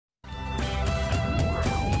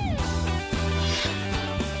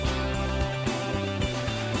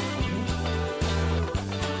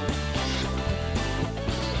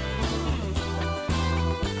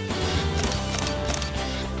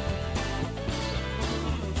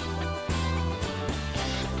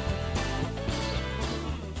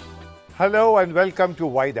Hello and welcome to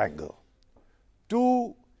Wide Angle.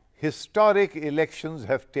 Two historic elections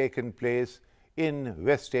have taken place in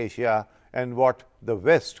West Asia and what the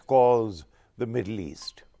West calls the Middle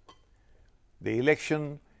East. The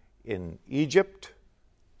election in Egypt,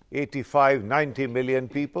 85-90 million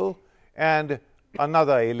people, and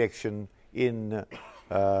another election in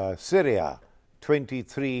Syria,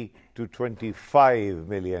 23 to 25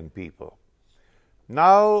 million people.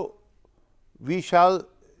 Now we shall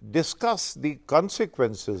discuss the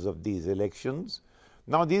consequences of these elections.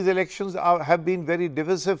 Now these elections have been very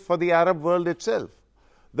divisive for the Arab world itself.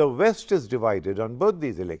 The West is divided on both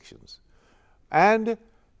these elections. And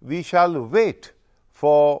we shall wait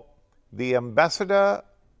for the ambassador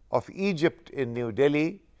of Egypt in New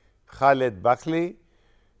Delhi, Khaled Bakli,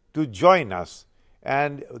 to join us,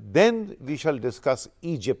 and then we shall discuss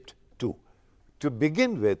Egypt too. To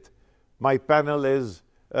begin with, my panel is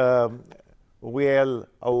Wael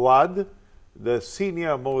Awad, the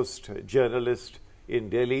senior most journalist in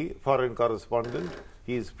Delhi, foreign correspondent.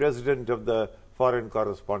 He is president of the Foreign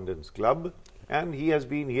Correspondents Club, and he has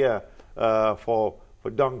been here for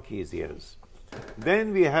donkey's years.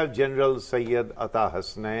 Then we have General Syed Ata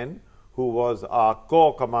Hasnain, who was our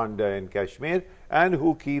corps commander in Kashmir and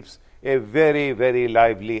who keeps a very, very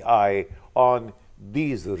lively eye on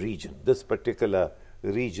this particular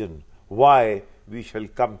region, why we shall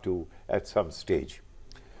come to at some stage.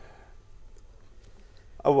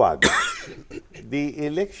 Awad, the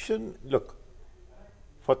election, look,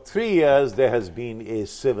 for 3 years there has been a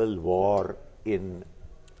civil war in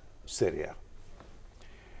Syria.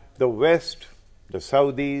 The West, the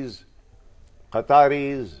Saudis,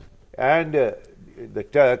 Qataris, and the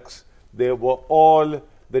Turks, they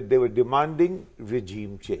were demanding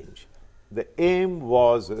regime change. The aim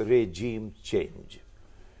was regime change.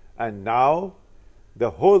 And now the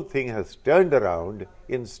whole thing has turned around.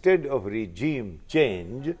 Instead of regime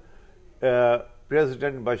change,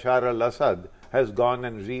 President Bashar al-Assad has gone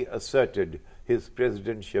and reasserted his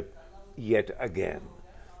presidentship yet again.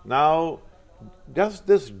 Now, does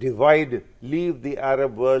this divide leave the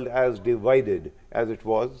Arab world as divided as it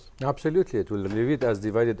was? Absolutely, it will leave it as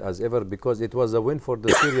divided as ever, because it was a win for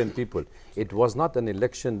the Syrian people. It was not an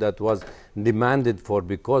election that was demanded for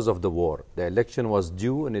because of the war. The election was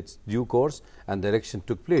due in its due course, and the election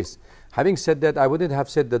took place. Having said that, I wouldn't have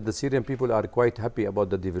said that the Syrian people are quite happy about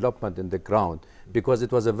the development in the ground, because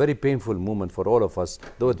it was a very painful moment for all of us,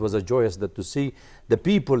 though it was a joyous that to see the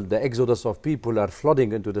people, the exodus of people are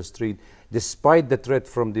flooding into the street, despite the threat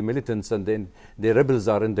from the militants and the rebels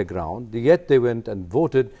are in the ground, yet they went and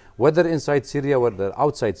voted, whether inside Syria or whether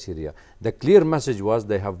outside Syria. The clear message was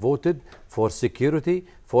they have voted for security,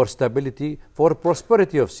 for stability, for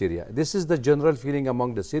prosperity of Syria. This is the general feeling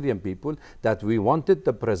among the Syrian people, that we wanted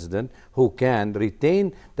the president who can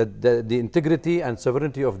retain the integrity and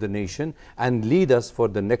sovereignty of the nation and lead us for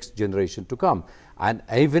the next generation to come. And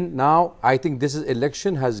even now, I think this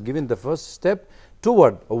election has given the first step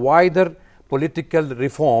toward a wider political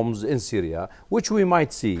reforms in Syria, which we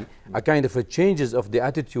might see a kind of a changes of the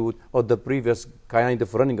attitude of the previous kind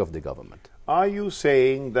of running of the government. Are you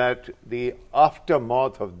saying that the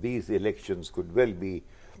aftermath of these elections could well be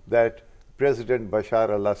that President Bashar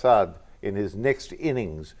al-Assad in his next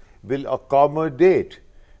innings will accommodate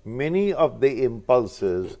many of the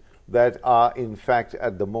impulses that are in fact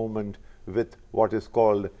at the moment with what is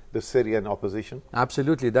called the Syrian opposition?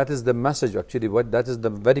 Absolutely. That is the message, actually. That is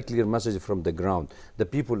the very clear message from the ground. The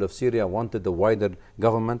people of Syria wanted a wider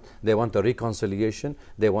government. They want a reconciliation.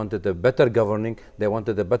 They wanted a better governing. They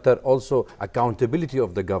wanted a better also accountability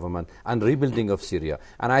of the government and rebuilding of Syria.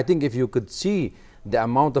 And I think if you could see the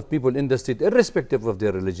amount of people in the street, irrespective of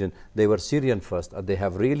their religion, they were Syrian first, and they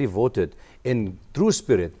have really voted in true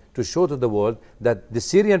spirit to show to the world that the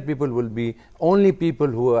Syrian people will be only people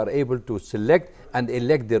who are able to select and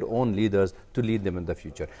elect their own leaders to lead them in the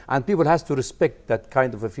future. And people has to respect that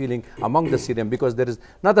kind of a feeling among the Syrian, because there is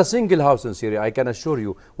not a single house in Syria, I can assure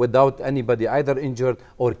you, without anybody either injured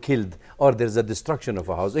or killed, or there is a destruction of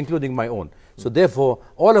a house, including my own. So therefore,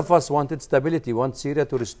 all of us wanted stability, want Syria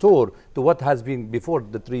to restore to what has been before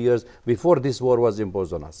the 3 years, before this war was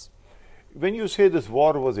imposed on us. When you say this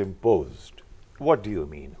war was imposed, what do you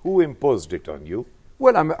mean? Who imposed it on you?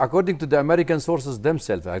 Well, according to the American sources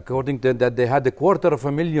themselves, according to that, they had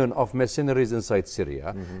 250,000 of mercenaries inside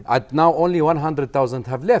Syria. At now, only 100,000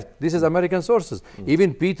 have left. This is American sources.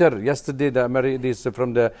 Even Peter, yesterday,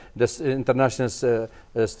 from the international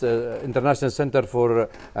International Center for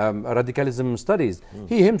Radicalism Studies.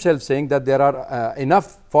 He himself saying that there are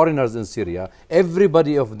enough foreigners in Syria.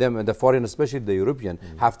 Everybody of them, the foreign, especially the European,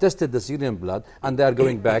 have tested the Syrian blood and they are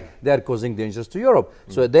going back. They are causing dangers to Europe.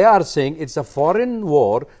 So they are saying it's a foreign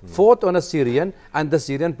war fought on a Syrian and the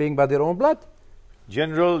Syrian paying by their own blood.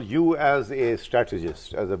 General, you as a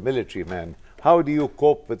strategist, as a military man, how do you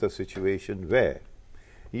cope with a situation where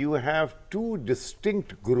you have two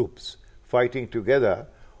distinct groups fighting together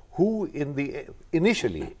who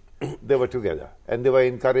initially they were together and they were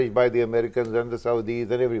encouraged by the Americans and the Saudis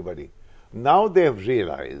and everybody. Now they have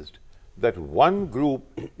realized that one group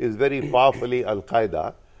is very powerfully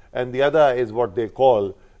Al-Qaeda and the other is what they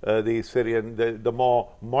call the Syrian, the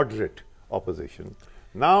more moderate opposition.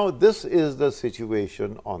 Now this is the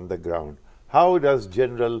situation on the ground. How does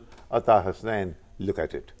General Atta Hasnain look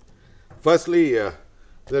at it? Firstly,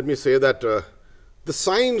 let me say that the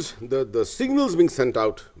signs, the signals being sent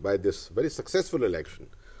out by this very successful election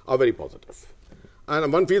are very positive.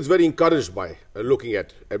 And one feels very encouraged by looking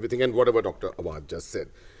at everything and whatever Dr. Awad just said.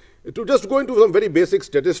 To just go into some very basic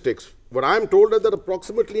statistics, what I am told is that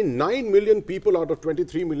approximately 9 million people out of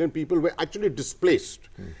 23 million people were actually displaced.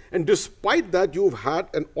 And despite that, you've had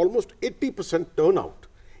an almost 80% turnout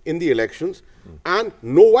in the elections and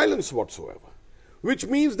no violence whatsoever. Which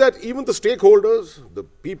means that even the stakeholders, the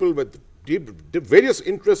people with various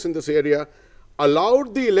interests in this area,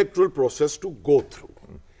 allowed the electoral process to go through,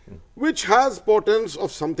 which has portents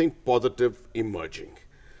of something positive emerging.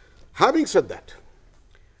 Having said that,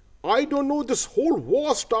 I don't know, this whole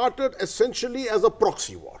war started essentially as a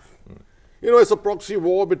proxy war. You know, it's a proxy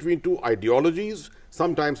war between two ideologies.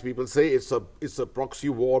 Sometimes people say it's a proxy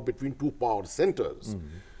war between two power centers.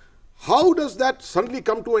 How does that suddenly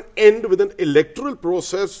come to an end with an electoral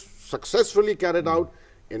process successfully carried out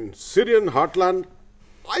in Syrian heartland?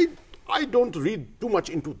 I don't read too much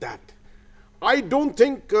into that. I don't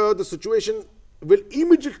think the situation will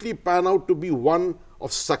immediately pan out to be one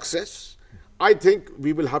of success. I think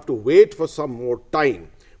we will have to wait for some more time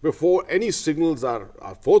before any signals are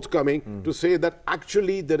forthcoming to say that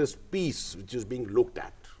actually there is peace which is being looked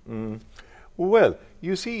at. Well,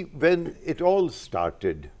 you see, when it all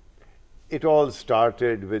started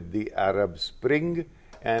with the Arab Spring,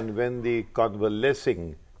 and when the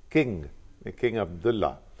convalescing king, the King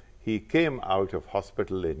Abdullah, he came out of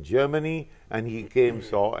hospital in Germany and he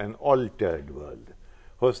saw an altered world.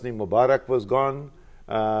 Hosni Mubarak was gone,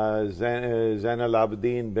 Zain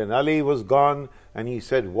al-Abidin bin Ali was gone, and he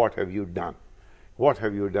said, what have you done? What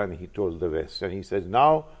have you done? He told the West. And he says,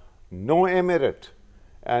 now no emirate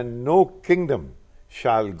and no kingdom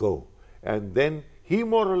shall go. And then he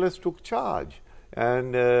more or less took charge.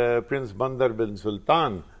 And Prince Bandar bin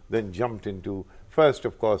Sultan then jumped into, first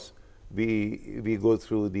of course, we go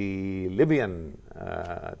through the Libyan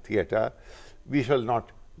theater. We shall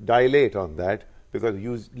not dilate on that because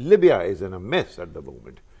Libya is in a mess at the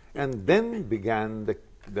moment. And then began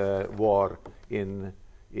the war in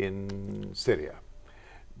Syria.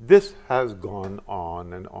 This has gone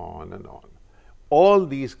on and on and on. All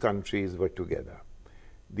these countries were together.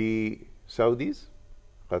 The Saudis,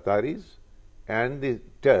 Qataris, and the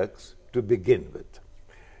Turks to begin with.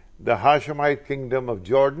 The Hashemite kingdom of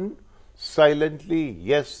Jordan, silently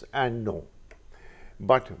yes and no.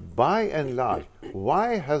 But by and large,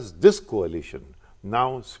 why has this coalition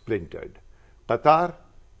now splintered? Qatar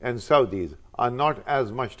and Saudis are not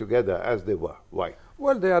as much together as they were. Why?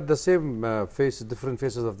 Well, they are the same different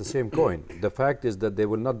faces of the same coin. The fact is that they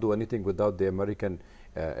will not do anything without the American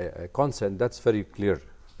consent. That's very clear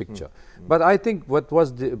picture. But I think what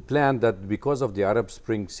was the plan that because of the Arab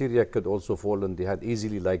Spring, Syria could also fall on the hand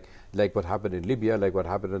easily, like what happened in Libya, like what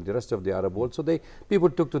happened in the rest of the Arab world. So people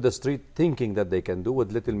took to the street thinking that they can do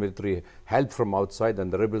with little military help from outside,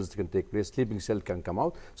 and the rebels can take place, sleeping cell can come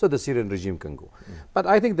out, so the Syrian regime can go. But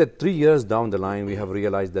I think that 3 years down the line, we have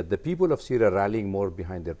realized that the people of Syria are rallying more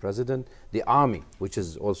behind their president, the army, which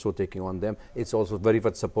is also taking on them, it's also very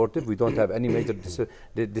much supportive. We don't have any major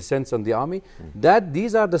dissents on the army. That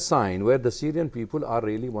these are the sign where the Syrian people are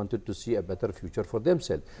really wanted to see a better future for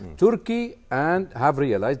themselves. Turkey and have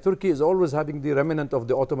realized Turkey is always having the remnant of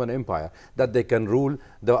the Ottoman Empire, that they can rule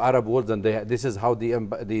the Arab world, and this is how they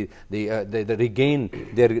regain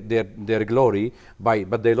their glory.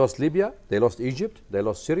 But they lost Libya, they lost Egypt, they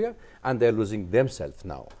lost Syria, and they're losing themselves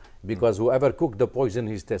now. Because whoever cooked the poison,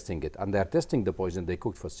 he's testing it. And they're testing the poison they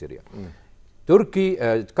cooked for Syria. Turkey,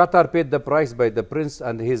 Qatar paid the price by the prince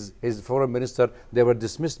and his foreign minister. They were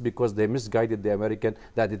dismissed because they misguided the American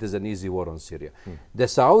that it is an easy war on Syria. The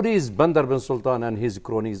Saudis, Bandar bin Sultan and his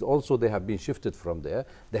cronies, also they have been shifted from there.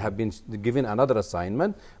 They have been given another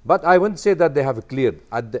assignment. But I wouldn't say that they have cleared.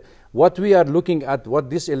 What we are looking at, what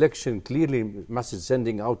this election clearly message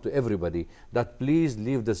sending out to everybody, that please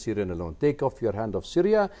leave the Syrian alone. Take off your hand of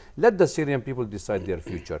Syria. Let the Syrian people decide their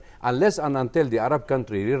future. Unless and until the Arab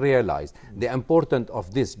country realize the importance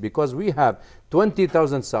of this, because we have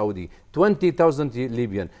 20,000 Saudi, 20,000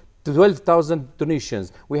 Libyan, 12,000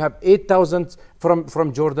 Tunisians. We have 8,000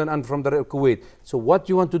 from Jordan and from the Kuwait. So what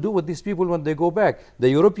you want to do with these people when they go back? The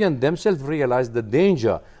Europeans themselves realize the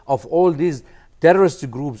danger of all these terrorist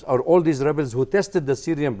groups or all these rebels who tested the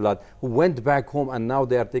Syrian blood, who went back home and now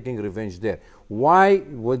they are taking revenge there. Why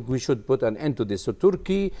would we should put an end to this? So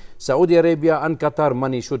Turkey, Saudi Arabia and Qatar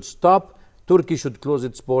money should stop. Turkey should close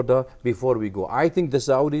its border before we go. I think the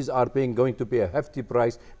Saudis are going to pay a hefty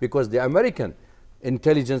price because the American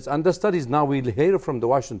intelligence and the studies now, we'll hear from the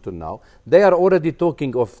Washington now, they are already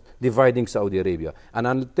talking of dividing Saudi Arabia. And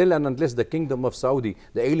until and unless the kingdom of Saudi,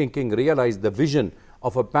 the alien king, realized the vision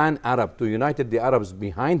of a pan-Arab to unite the Arabs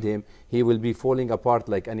behind him, he will be falling apart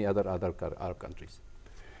like any other Arab countries.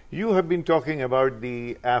 You have been talking about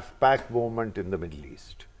the AfPak movement in the Middle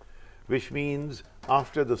East, which means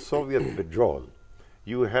after the Soviet withdrawal,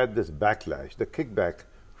 you had this backlash, the kickback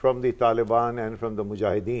from the Taliban and from the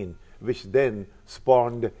Mujahideen, which then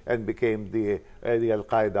spawned and became the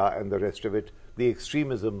Al-Qaeda and the rest of it, the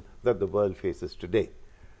extremism that the world faces today.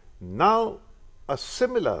 Now, a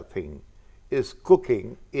similar thing is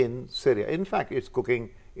cooking in Syria. In fact, it's cooking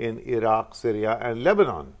in Iraq, Syria, and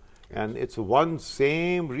Lebanon. And it's one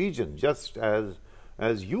same region, just as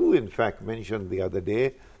you, in fact, mentioned the other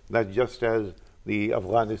day, that just as the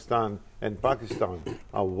Afghanistan and Pakistan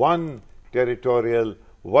are one territorial,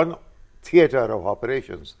 one theater of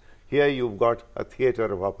operations, here you've got a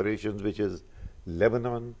theater of operations which is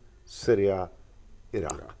Lebanon, Syria,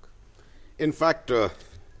 Iraq. In fact,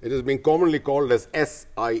 it has been commonly called as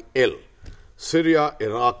SIL. Syria,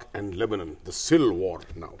 Iraq, and Lebanon, the SIL war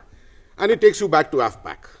now. And it takes you back to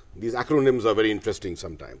AfPak. These acronyms are very interesting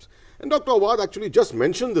sometimes. And Dr. Awad actually just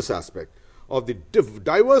mentioned this aspect of the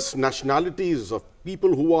diverse nationalities of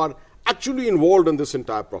people who are actually involved in this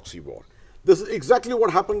entire proxy war. This is exactly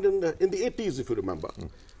what happened in the 80s, if you remember,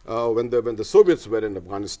 when the Soviets were in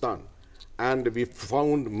Afghanistan. And we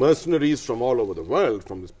found mercenaries from all over the world,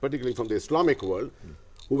 particularly from the Islamic world,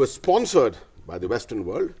 who were sponsored by the Western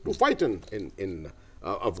world to fight in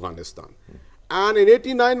Afghanistan. And in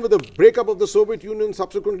 89, with the breakup of the Soviet Union,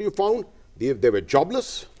 subsequently you found they were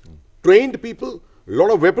jobless, trained people, a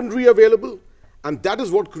lot of weaponry available, and that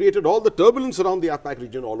is what created all the turbulence around the AfPak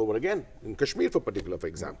region all over again, in Kashmir for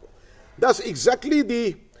example. That's exactly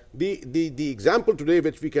the example today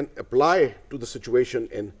which we can apply to the situation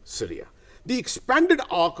in Syria. The expanded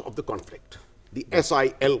arc of the conflict, the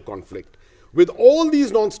SIL conflict, with all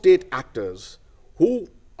these non-state actors who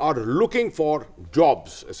are looking for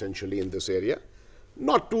jobs, essentially, in this area,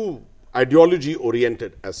 not too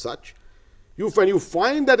ideology-oriented as such. When you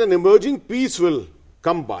find that an emerging peace will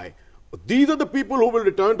come by, these are the people who will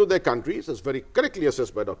return to their countries, as very correctly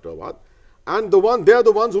assessed by Dr. Awad, and they are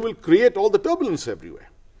the ones who will create all the turbulence everywhere.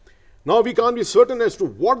 Now, we can't be certain as to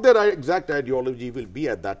what their exact ideology will be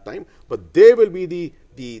at that time, but they will be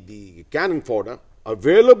the cannon fodder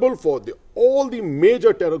available for all the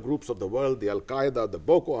major terror groups of the world, the Al-Qaeda, the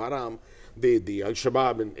Boko Haram, the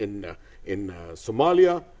Al-Shabaab in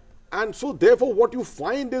Somalia. And so, therefore, what you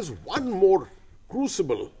find is one more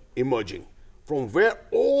crucible emerging from where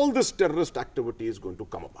all this terrorist activity is going to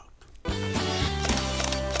come about.